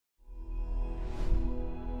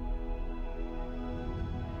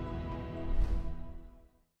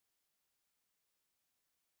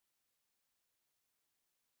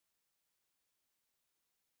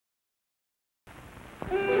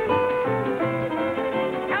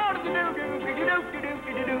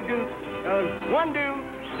one do,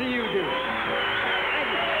 see you do.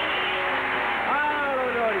 Thank you.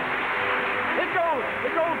 Oh,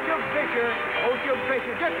 it's old Shug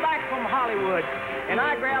Fisher, just back from Hollywood. And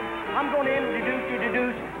I'm going to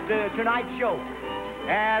introduce tonight's show.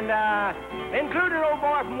 And including an old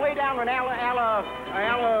boy from way down in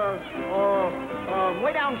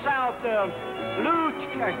way down south, Lew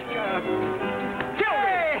Childre.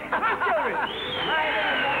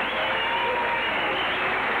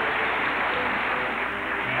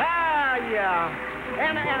 Yeah.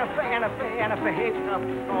 And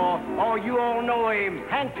you all know him,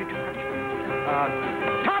 Thompson.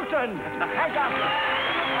 Hank Thompson.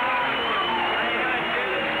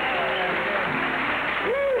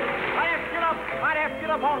 I'd have to get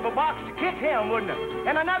up out of a box to kick him, wouldn't I?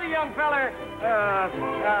 And another young feller,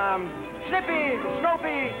 Snippy,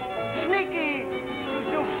 Snooky, Sneaky,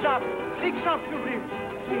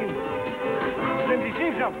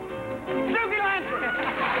 Snooky Lanson.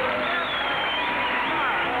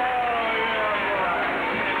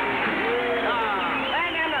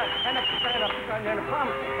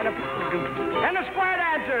 And the square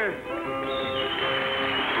dancers.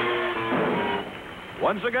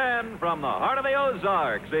 Once again, from the heart of the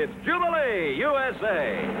Ozarks, it's Jubilee,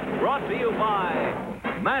 USA, brought to you by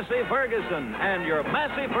Massey-Ferguson and your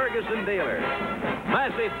Massey-Ferguson dealer.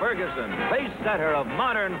 Massey-Ferguson, pace setter of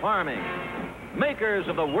modern farming, makers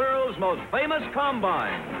of the world's most famous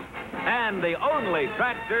combines, and the only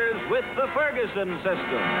tractors with the Ferguson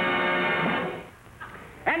system.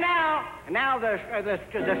 And now the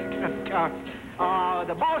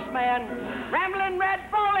boss man, Ramblin' Red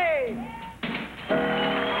Foley.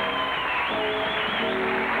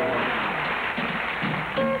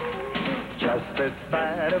 Just this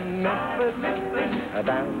side of Memphis,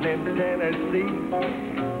 down in Tennessee.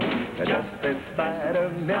 Just this side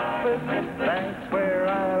of Memphis, that's where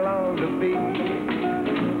I long to be.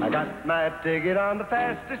 I got my ticket on the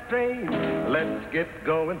fastest train. Let's get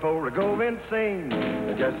going for a go insane.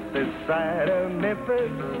 Just this side of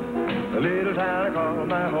Memphis, a little town I call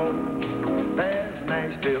my home. There's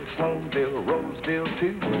Nashville, Sloanville, Roseville,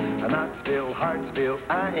 too. Knoxville, Hartsville,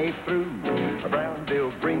 I ain't through.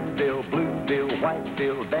 Brownville, Greenville, Blueville,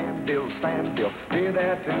 Whiteville, Danville, Sandville, near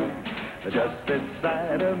there too. Just this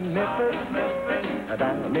side of Memphis,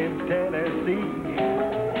 down in Tennessee.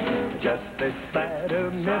 Just this side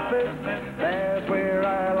of Memphis, that's where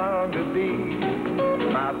I long to be.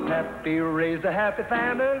 My pappy raised a happy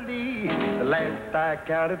family. The last I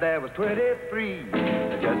counted, there was 23.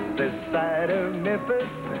 Just this side of Memphis,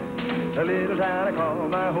 a little town I call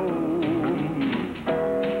my home.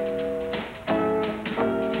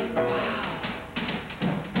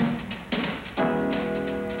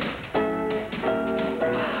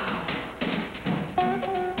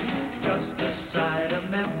 Just this side of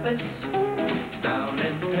Memphis, down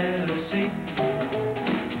in Tennessee.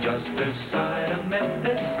 Just this side of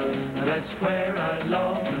Memphis, that's where I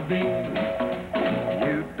long to be.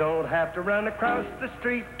 You don't have to run across the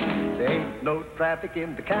street. There ain't no traffic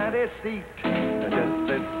in the county seat. Just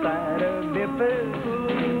this side of Memphis,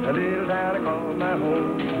 a little town I call my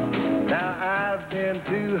home. Now I've been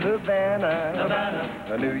to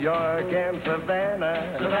Havana, New York and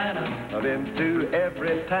Savannah. I've been to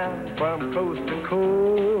every town from coast to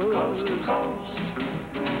coast.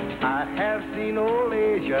 I have seen old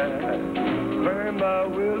Asia, Burma,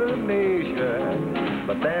 Williamsia,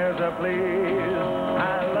 but there's a place I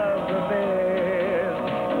love the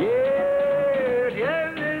best. Yeah,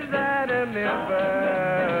 just this side of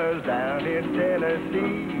Memphis, down in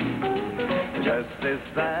Tennessee. Just this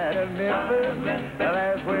side of Memphis,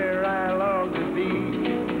 that's where I long to be.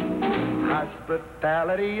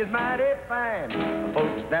 Hospitality is mighty fine.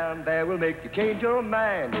 Folks down there will make you change your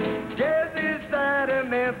mind. Just this side of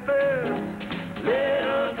Memphis,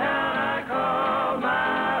 little town I call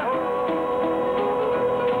my home.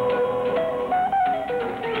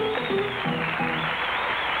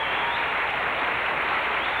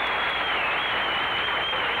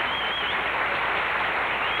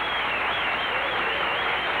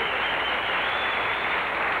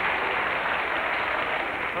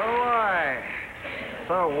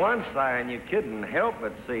 Saw one sign you couldn't help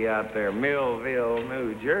but see out there, Millville,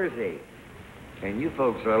 New Jersey. And you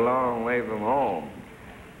folks are a long way from home.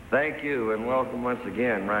 Thank you and welcome once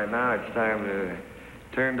again. Right now it's time to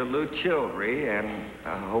turn to Lew Childre and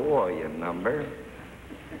a Hawaiian number.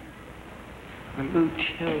 Lew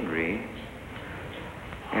Childre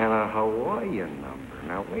and a Hawaiian number.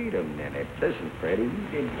 Now wait a minute. Listen, Freddie, you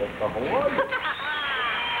didn't get the Hawaiian.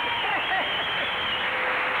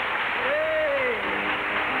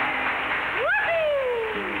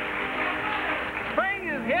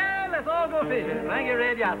 Fisher. Thank you,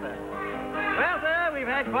 Red Yassa. Well, sir, we've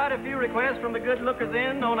had quite a few requests from the good lookers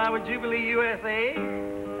in on our Jubilee USA,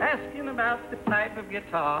 asking about the type of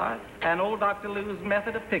guitar and old Dr. Lew's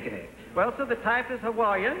method of picking it. Well, sir, the type is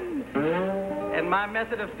Hawaiian, and my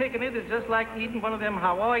method of picking it is just like eating one of them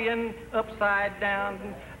Hawaiian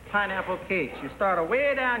upside-down pineapple cakes. You start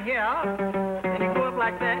way down here, and you go up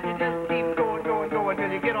like that, you just keep going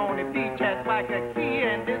till you get on the beach at Waikiki,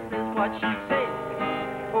 and this is what she said.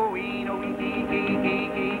 Oh,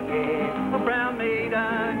 a brown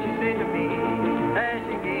maiden, she said to me, as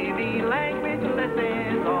she gave me language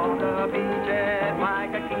lessons on the beach at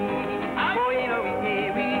Waikiki. Oh,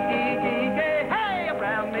 hey, a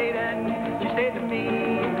brown maiden, she said to me,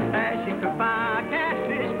 as she cooked my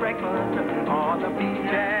catfish breakfast on the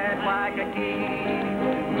beach at Waikiki.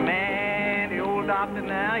 Man, the old doctor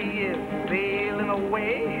now, he is sailing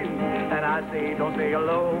away, and I say, don't say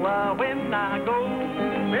hello when I go.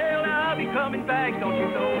 Well, I'll be coming back, don't you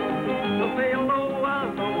know? Don't say hello,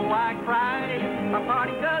 although I cry. A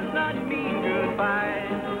party does not mean goodbye.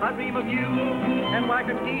 I dream of you and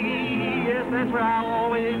Waikiki. Yes, that's where I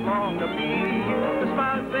always long to be. The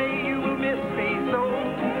smiles say you will miss me so.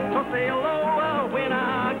 Don't say hello when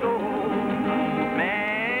I go.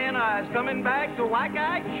 Man, I was coming back to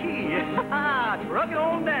Waikiki. Truck it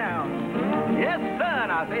on down. Yes,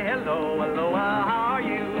 son, I say hello, how are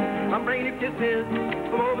you? I'm bringing you kisses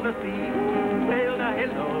from over the sea. Well, now,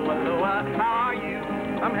 hello, how are you?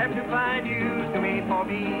 I'm happy to find you to wait for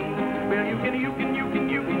me. Well, you can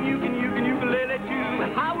let it you.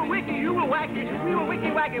 I will wiki, you will wacky, we will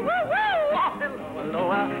wiki wacky, woo woo. Oh,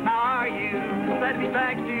 hello, how are you? Glad to be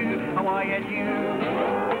back to Hawaii and you.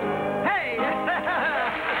 Hey.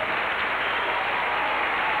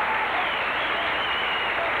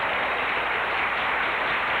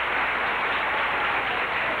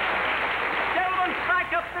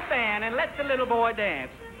 Up the band and let the little boy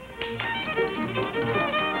dance.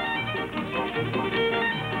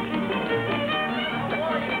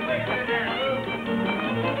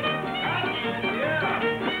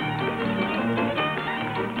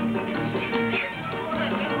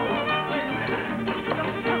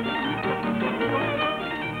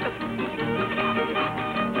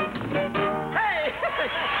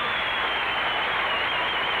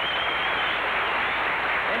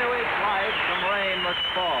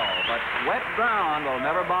 Fall, but wet ground will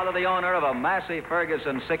never bother the owner of a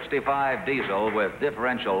Massey-Ferguson 65 diesel with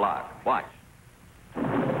differential lock. Watch.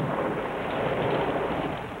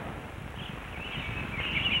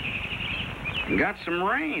 Got some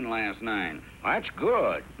rain last night. That's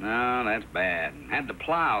good. No, that's bad. Had to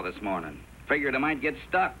plow this morning. Figured I might get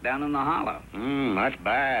stuck down in the hollow. That's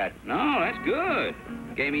bad. No, that's good.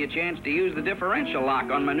 Gave me a chance to use the differential lock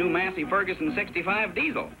on my new Massey-Ferguson 65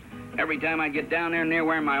 diesel. Every time I'd get down there near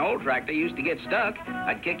where my old tractor used to get stuck,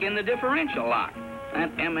 I'd kick in the differential lock.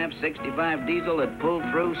 That MF65 diesel had pulled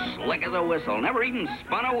through slick as a whistle, never even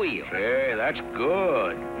spun a wheel. Hey, that's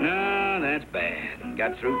good. No, that's bad.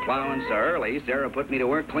 Got through plowing so early, Sarah put me to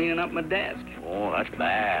work cleaning up my desk. Oh, that's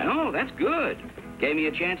bad. No, that's good. Gave me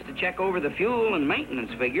a chance to check over the fuel and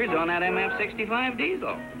maintenance figures on that MF65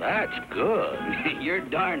 diesel. That's good. You're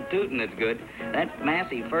darn tootin' it's good. That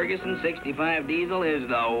Massey-Ferguson 65 diesel is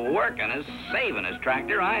the workin'est, savin'est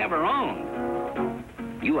tractor I ever owned.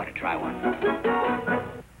 You ought to try one.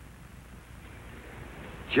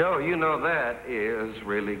 Joe, you know that is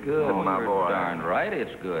really good, my you're boy. Darn right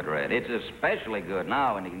it's good, Red. It's especially good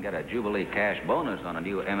now when you can get a Jubilee cash bonus on a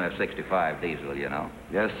new MF65 diesel, you know.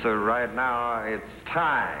 Yes, sir. Right now, it's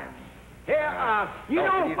time. Here,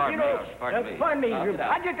 pardon me.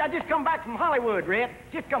 I just come back from Hollywood, Red.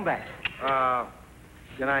 Just come back.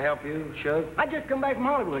 Can I help you, Shug? I just come back from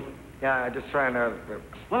Hollywood. Yeah, just trying to...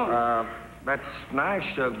 that's nice,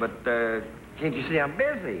 Shug, but, can't you see I'm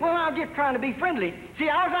busy? Well, I'm just trying to be friendly. See,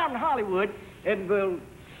 I was out in Hollywood, and, well,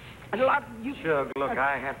 a lot... Shug, look,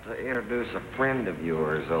 I have to introduce a friend of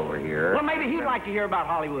yours over here. Well, maybe he'd like to hear about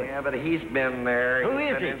Hollywood. Yeah, but he's been there. Who is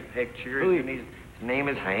He's been he? in pictures. Who is and his name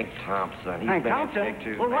is Hank Thompson. He's Hank been Thompson? in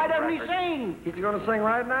pictures. Well, why made doesn't he records. sing? He's going to sing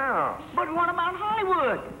right now. But what about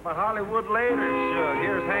Hollywood? But Hollywood later, Shug.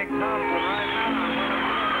 Here's Hank Thompson right now.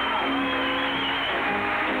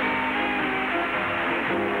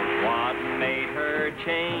 What made her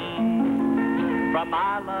change from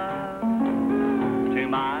my love to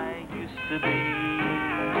my used to be?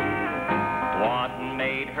 What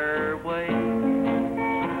made her wake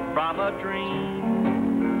from a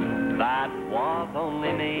dream that was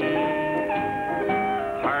only me?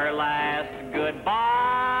 Her last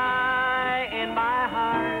goodbye in my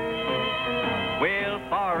heart will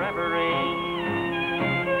forever ring.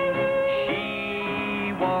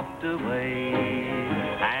 She walked away,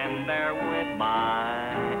 and there went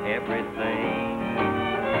my everything.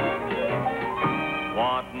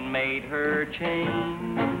 What made her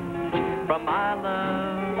change from my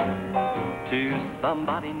love to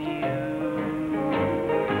somebody new?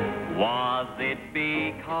 Was it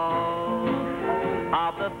because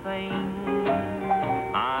of the things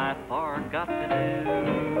I forgot to do?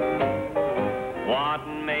 What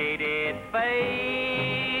made it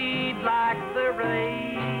fade like the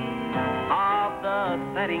rays of the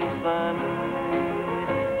setting sun?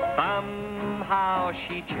 Somehow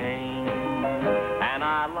she changed, and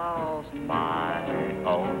I lost my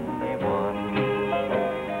only one.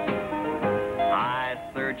 I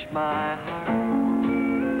searched my heart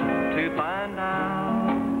to find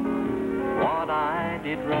out what I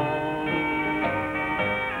did wrong.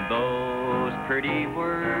 Those pretty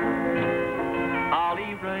words all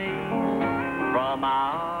erased from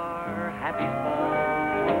our happy song.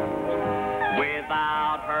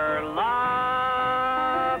 Without her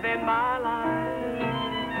love in my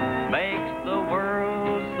life makes the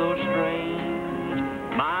world so strange.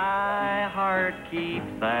 My heart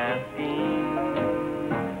keeps asking,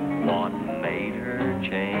 what made her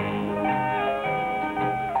change?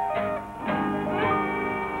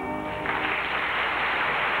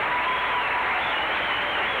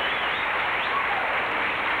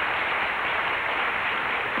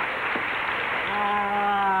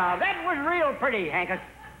 Pretty, Hankus.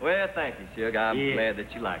 Well, thank you, Shug. I'm glad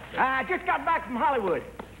that you liked it. I just got back from Hollywood.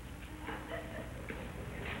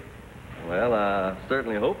 Well, I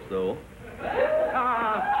certainly hope so.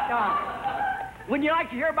 Would you like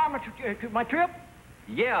to hear about my trip?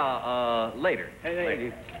 Yeah, later.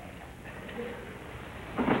 Later.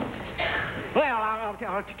 Well, I'll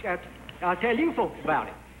tell you folks about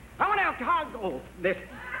it. I went out to Hollywood. Oh,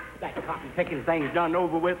 that cotton picking thing's done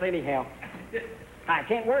over with anyhow. I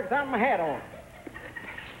can't work without my hat on.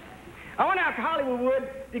 I went out to Hollywood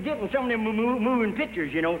to get in some of them moving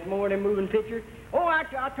pictures, you know, some more of them moving pictures. Oh, I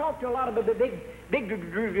talked to a lot of the big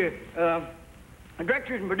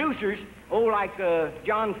directors and producers, like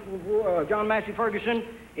John Massey-Ferguson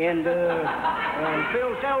and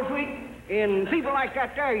Phil Selzwick and people like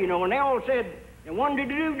that there, you know, and they all said,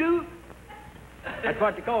 one-do-do-do. That's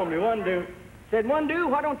what they called me, one-do. Said, one-do,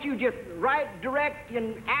 why don't you just write, direct,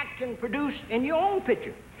 and act and produce in your own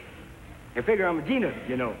picture? I figure I'm a genius,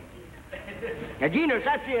 you know. Now, genius,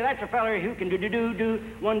 that's a feller who can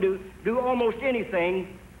do almost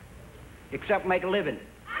anything except make a living.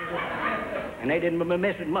 And they didn't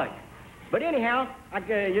miss it much. But anyhow,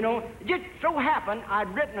 you know, it just so happened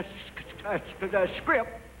I'd written a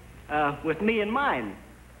script with me in mind.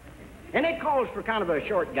 And it calls for kind of a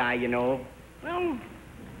short guy, you know. Well,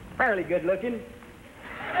 fairly good looking.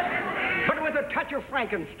 But with a touch of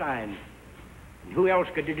Frankenstein. Who else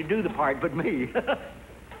could do the part but me?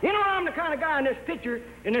 You know, I'm the kind of guy in this picture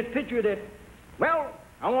that, well,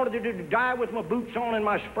 I wanted to die with my boots on and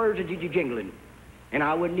my spurs jingling. And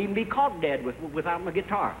I wouldn't even be caught dead without my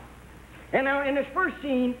guitar. And now in this first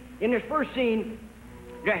scene,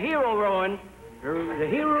 the hero rowing,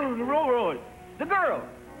 the girl,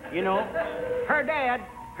 you know, her dad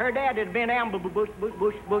had been ambushed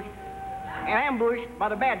by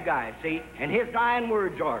the bad guys, see? And his dying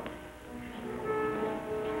words are,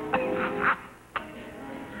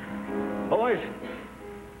 boys,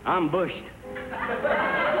 I'm bushed.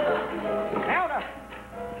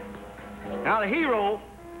 Now the hero,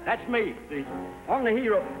 that's me, see? I'm the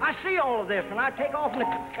hero. I see all of this, and I take off in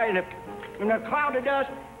the cloud of dust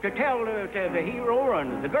to tell the hero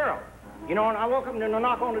and the girl. You know, and I walk up and I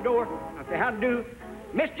knock on the door. I say, how to do?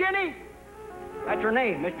 Miss Jenny? That's her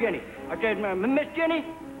name, Miss Jenny. I said, Miss Jenny,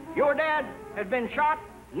 your dad has been shot,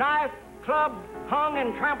 knifed, clubbed, hung,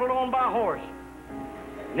 and trampled on by a horse.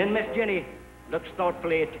 And then Miss Jenny looks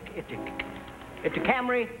thoughtfully at the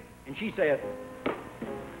Camry, and she says,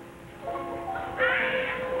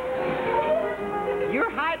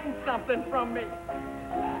 you're hiding something from me.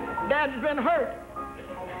 Dad's been hurt.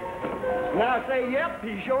 And I say, yep,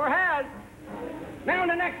 he sure has. Now in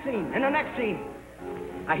the next scene,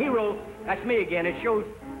 a hero, that's me again. It shows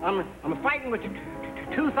I'm fighting with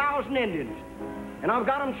 2,000 Indians, and I've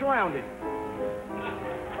got them surrounded.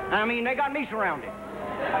 I mean, they got me surrounded.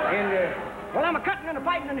 And, well, I'm a-cutting and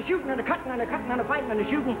a-fighting and a-shooting and a-cutting and a-cutting and a-fighting and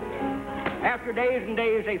a-shooting. After days and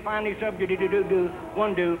days, they finally subdue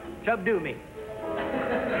me.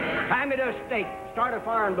 Tie me to a stake, start a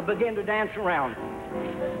fire, and begin to dance around.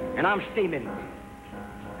 And I'm steaming.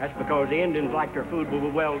 That's because the Indians like their food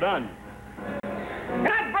well done. And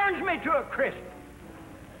that burns me to a crisp.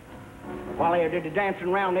 While they're dancing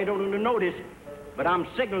around, they don't even notice, but I'm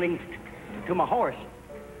signaling to my horse.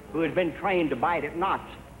 who has been trained to bite at knots.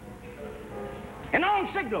 And on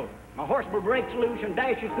signal, my horse will break loose and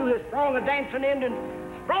dashes through this throng of dancing Indians,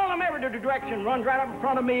 sprawl them every direction, runs right up in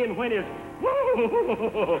front of me and whinnies.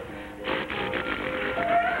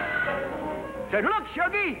 Said, look,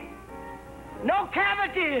 Shuggy, no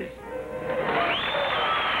cavities.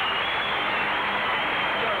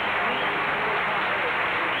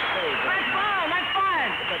 That's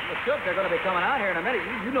fine. But Shug, they're going to be coming out here in a minute.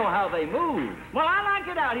 You know how they move. Well, I like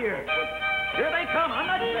it out here. Here they come. I'm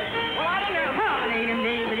not saying. Well, I don't know.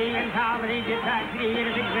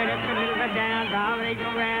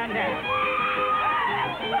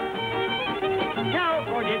 Now,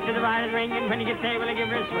 four gets to the right of the ring, and when he gets there, will give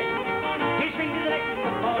her a swing. He swings to the next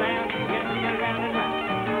one, fall down, he gets to the round and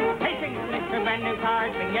round. He swings to the next one, brand new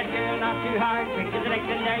card, swing that girl not too hard, swing to the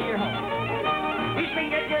next and there you're home. He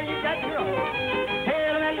swing that girl, you got your own.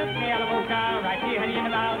 Hail and look the Alamo style, right to your honey in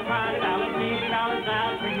the mouth, pride of balance, keep the balance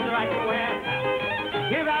out, swing to the right to where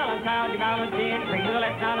you balance out, you balance in, swing to the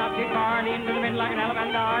left, now not too far, and into the middle like an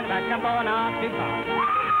elephant door, and back up on not too far.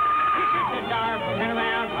 He shoots the star, pulling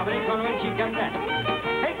around, probably corner when she comes in.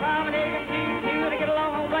 Hey, promenade and two, to get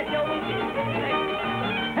along home like Joe and you.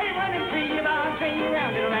 Hey, 1 and 3, you bounce, swing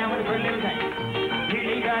around and around with a pretty little thing. You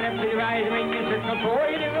lead right up to the rise, ring your circle,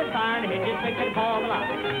 before you do it fine, hit just make it fall the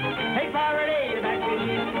line. Hey, forward, eight, back to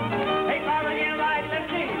you. Hey, forward, in right, left,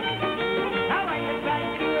 two. Now I get back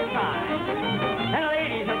to it fine. And the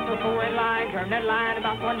ladies up before in line, turn that line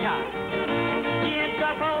about 1 yard. Can't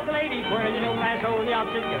stop all the ladies where you don't pass over the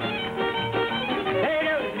opposite girl. Hey,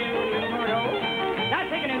 those new little now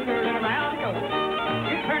take a new girl and around it goes.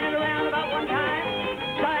 You turn it around about 1 time,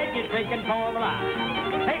 side gets breaking for the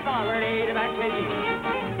line. Hey, forward, eight, back with you.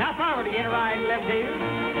 Now forward again, right and left, two.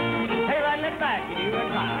 Hey, right and left back, you do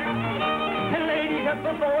it fine. And the ladies up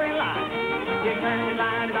before in line. You turn the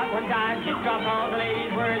line about 1 time, just drop all the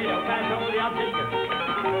ladies where you don't pass over the opposite girl.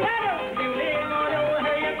 Now don't you live, no, don't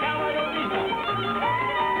hurry up, now I don't be slow.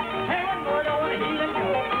 Hey, one more, don't want to heal and go.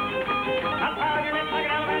 Now forward your left like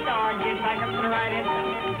an elephant door, get back up to the right hand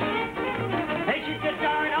side. Hey, shoot the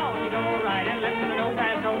star and on, you go right and left to the no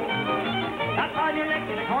pass over. Now forward your left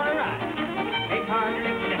in the corner right. Hey, forward your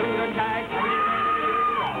left in the hood and tight.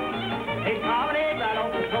 Hey, promenade right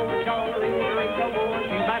on the shoulder, shoulder, ring the ring, go on,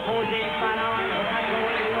 2 by 4, 8 by 9, no, I go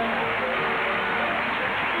anywhere.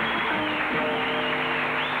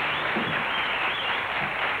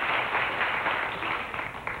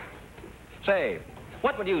 Say,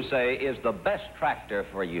 what would you say is the best tractor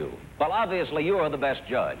for you? Well, obviously, you're the best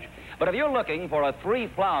judge. But if you're looking for a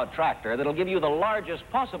 3-plow tractor that'll give you the largest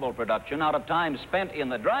possible production out of time spent in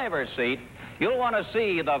the driver's seat, you'll want to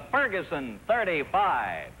see the Ferguson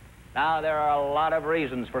 35. Now, there are a lot of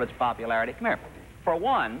reasons for its popularity. Come here. For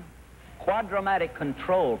one, quadramatic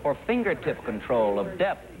control for fingertip control of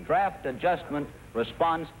depth, draft adjustment,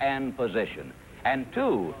 response, and position. And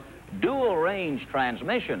 2, dual range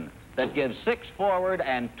transmission that gives 6 forward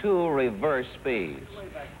and 2 reverse speeds.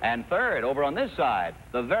 And 3rd, over on this side,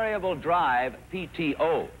 the variable drive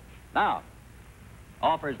PTO. Now,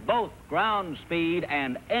 offers both ground speed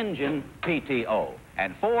and engine PTO.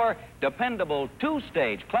 And 4, dependable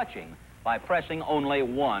 2-stage clutching by pressing only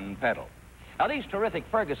 1 pedal. Now, these terrific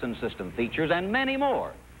Ferguson system features and many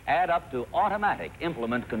more add up to automatic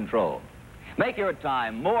implement control. Make your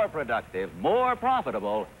time more productive, more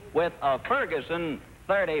profitable with a Ferguson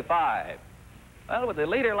 35. Well, with a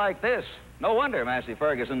leader like this, no wonder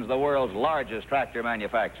Massey-Ferguson's the world's largest tractor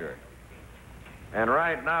manufacturer. And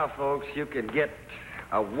right now, folks, you can get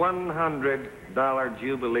a $100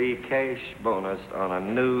 Jubilee cash bonus on a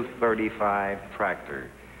new 35 tractor.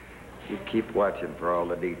 You keep watching for all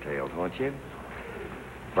the details, won't you?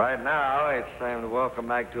 Right now, it's time to welcome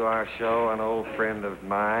back to our show an old friend of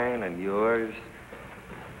mine and yours.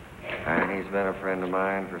 And he's been a friend of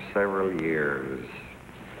mine for several years.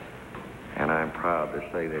 And I'm proud to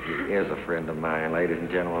say that he is a friend of mine. Ladies and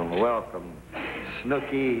gentlemen, welcome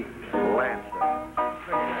Snooky Lanson.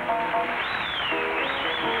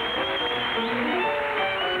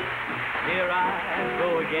 Here I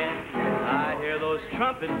go again. I hear those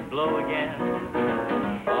trumpets blow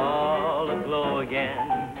again. All aglow again.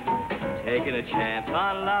 Taking a chance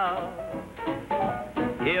on love.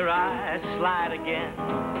 Here I slide again.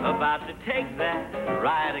 About to take that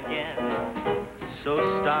ride again. So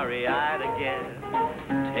starry-eyed again.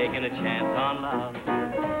 Taking a chance on love.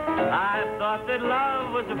 I thought that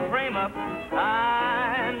love was a frame-up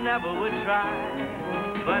I never would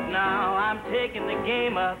try. But now I'm taking the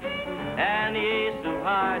game up. And the ace of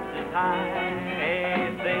hearts is high.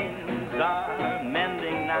 Hey, things are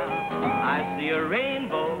mending now. I see a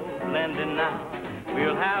rainbow blending now.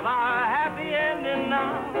 We'll have our happy ending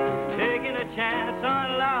now.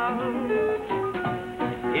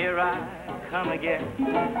 come again.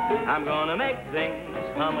 I'm gonna make things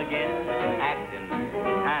hum again, acting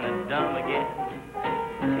kind of dumb again,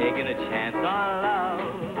 taking a chance on love.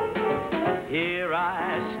 Here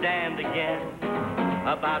I stand again,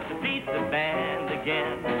 about to beat the band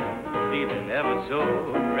again, feeling ever so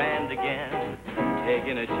grand again,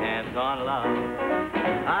 taking a chance on love.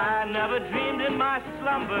 I never dreamed in my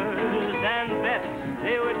slumbers and bets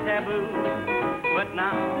they were taboo, but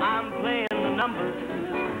now I'm playing the numbers,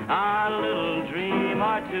 a little dream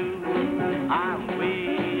or two. I'm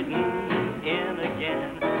wading in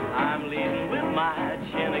again, I'm leading with my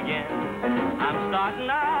chin again, I'm starting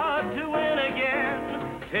out to win again,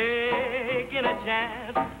 taking a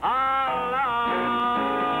chance on love.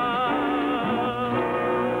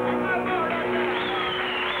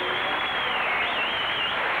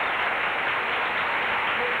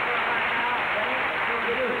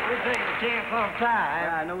 Chance on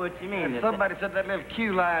time. I know what you mean. Somebody said that little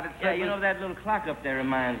cue line. Yeah, you know that little clock up there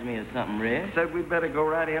reminds me of something, Red. Said we better go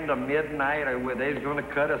right into midnight or they's going to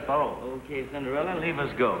cut us off. Okay, Cinderella, leave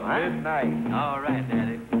us go, huh? Midnight. All right,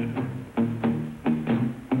 Daddy.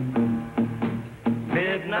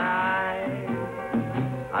 Midnight,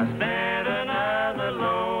 I spent another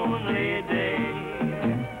lonely day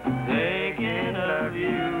thinking of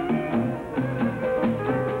you.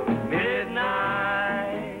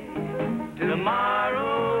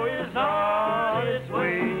 Tomorrow is on its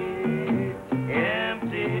way,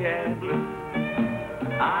 empty and blue.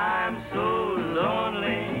 I'm so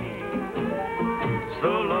lonely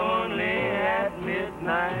at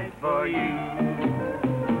midnight for you.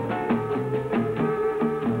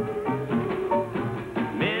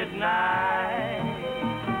 Midnight,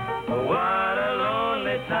 what a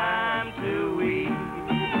lonely time to weep.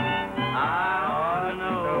 I ought to know.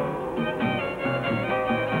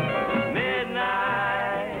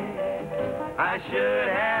 I should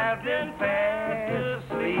have been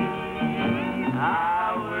fast asleep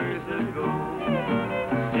hours ago.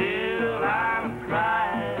 Still I'm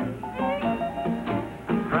crying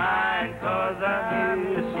 'cause I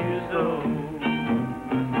miss you so.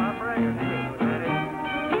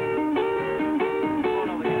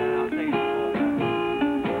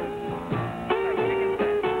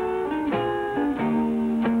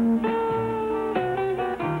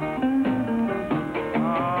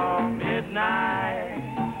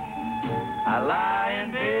 I lie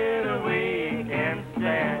in bed awake and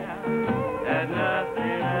stare at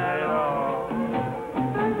nothing at all,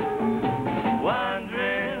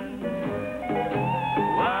 wondering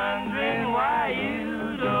why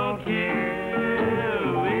you don't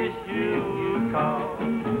care. Wish you would call.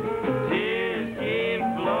 Tears keep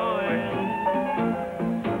flowing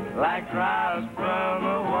like drops from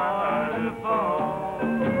a waterfall.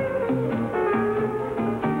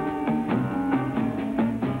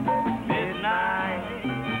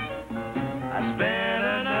 Spend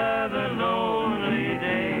another lonely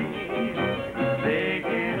day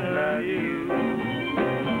thinking of you.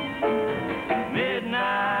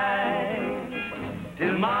 Midnight,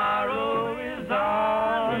 tomorrow is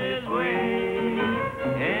on its way,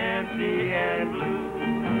 empty and blue.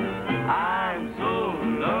 I'm so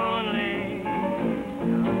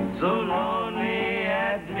lonely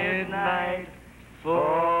at midnight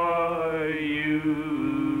for you.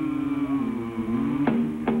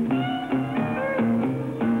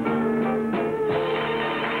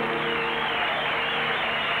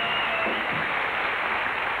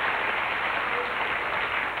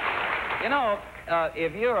 You know,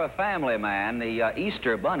 if you're a family man, the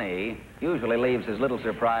Easter Bunny usually leaves his little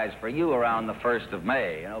surprise for you around the 1st of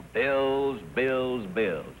May. You know, bills, bills,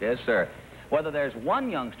 bills. Yes, sir. Whether there's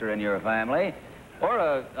one youngster in your family or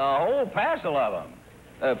a whole passel of them,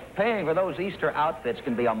 paying for those Easter outfits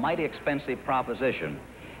can be a mighty expensive proposition.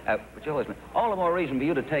 But you always, all the more reason for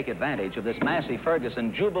you to take advantage of this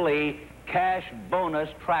Massey-Ferguson Jubilee cash bonus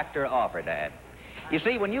tractor offer, Dad. You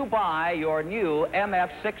see, when you buy your new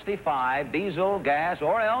MF65 diesel, gas,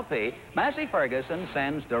 or LP, Massey-Ferguson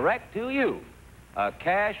sends direct to you a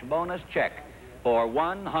cash bonus check for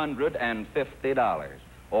 $150.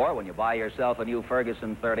 Or when you buy yourself a new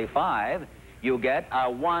Ferguson 35, you get a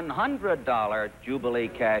 $100 Jubilee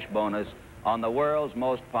cash bonus on the world's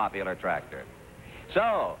most popular tractor.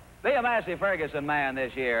 So, be a Massey-Ferguson man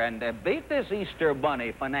this year and beat this Easter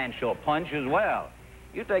Bunny financial punch as well.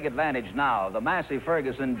 You take advantage now of the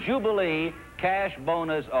Massey-Ferguson Jubilee cash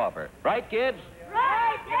bonus offer. Right, kids?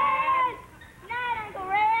 Right, Dad! Night, Uncle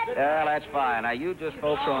Red. Yeah, that's fine. Now, you just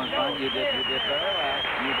focus on fun. You did very well.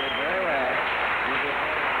 You did very well. You did very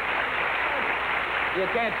well. You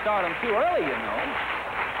can't start them too early, you know.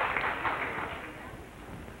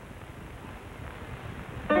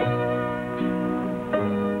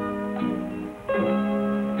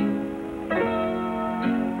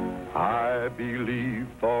 believe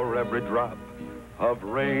for every drop of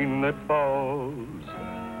rain that falls,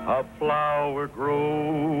 a flower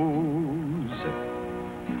grows.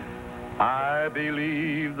 I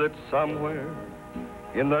believe that somewhere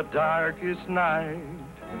in the darkest night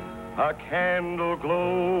a candle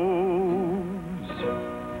glows.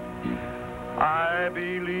 I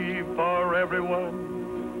believe for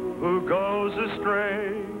everyone who goes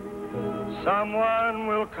astray, someone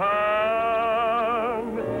will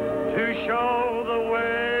come to show the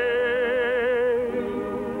way.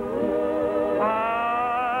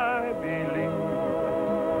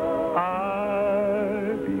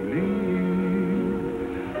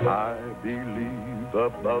 I believe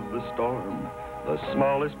above the storm, the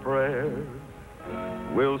smallest prayer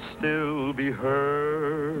will still be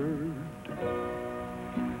heard.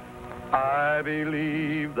 I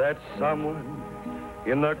believe that someone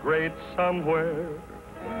in the great somewhere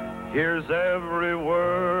hears every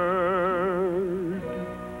word.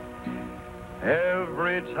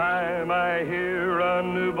 Every time I hear a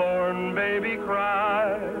newborn baby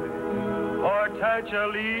cry, or touch a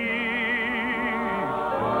leaf,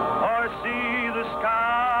 or see the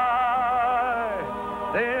sky,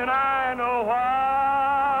 then I know why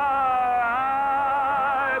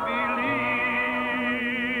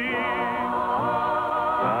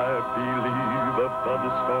I believe above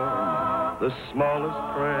the storm, the smallest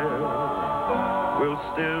prayer will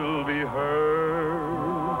still be heard.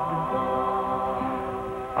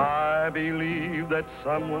 I believe that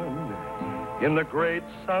someone in the great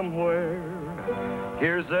somewhere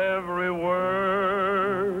hears every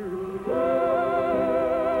word.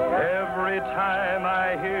 Every time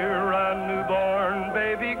I hear a newborn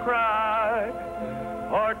baby cry,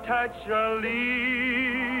 or touch a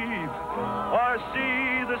leaf, or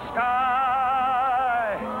see the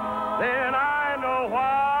sky, then I know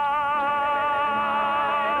why.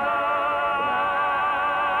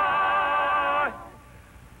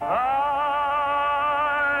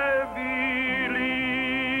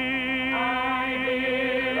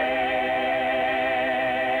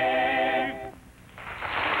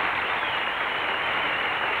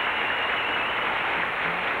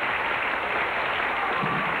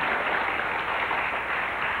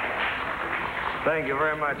 Thank you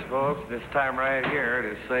very much, folks. This time right here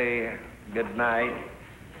to say good night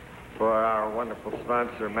for our wonderful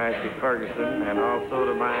sponsor, Massey-Ferguson, and also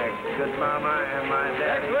to my good mama and my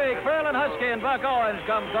daddy. Next week, Ferlin Husky and Buck Owens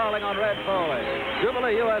come calling on Red Foley.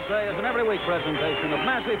 Jubilee USA is an every week presentation of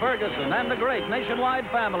Massey-Ferguson and the great nationwide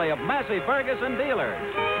family of Massey-Ferguson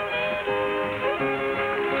dealers.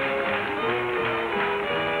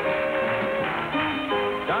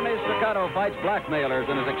 Johnny Staccato Fights Blackmailers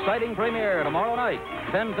in his exciting premiere tomorrow night,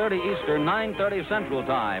 10:30 Eastern, 9:30 Central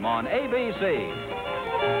Time on ABC.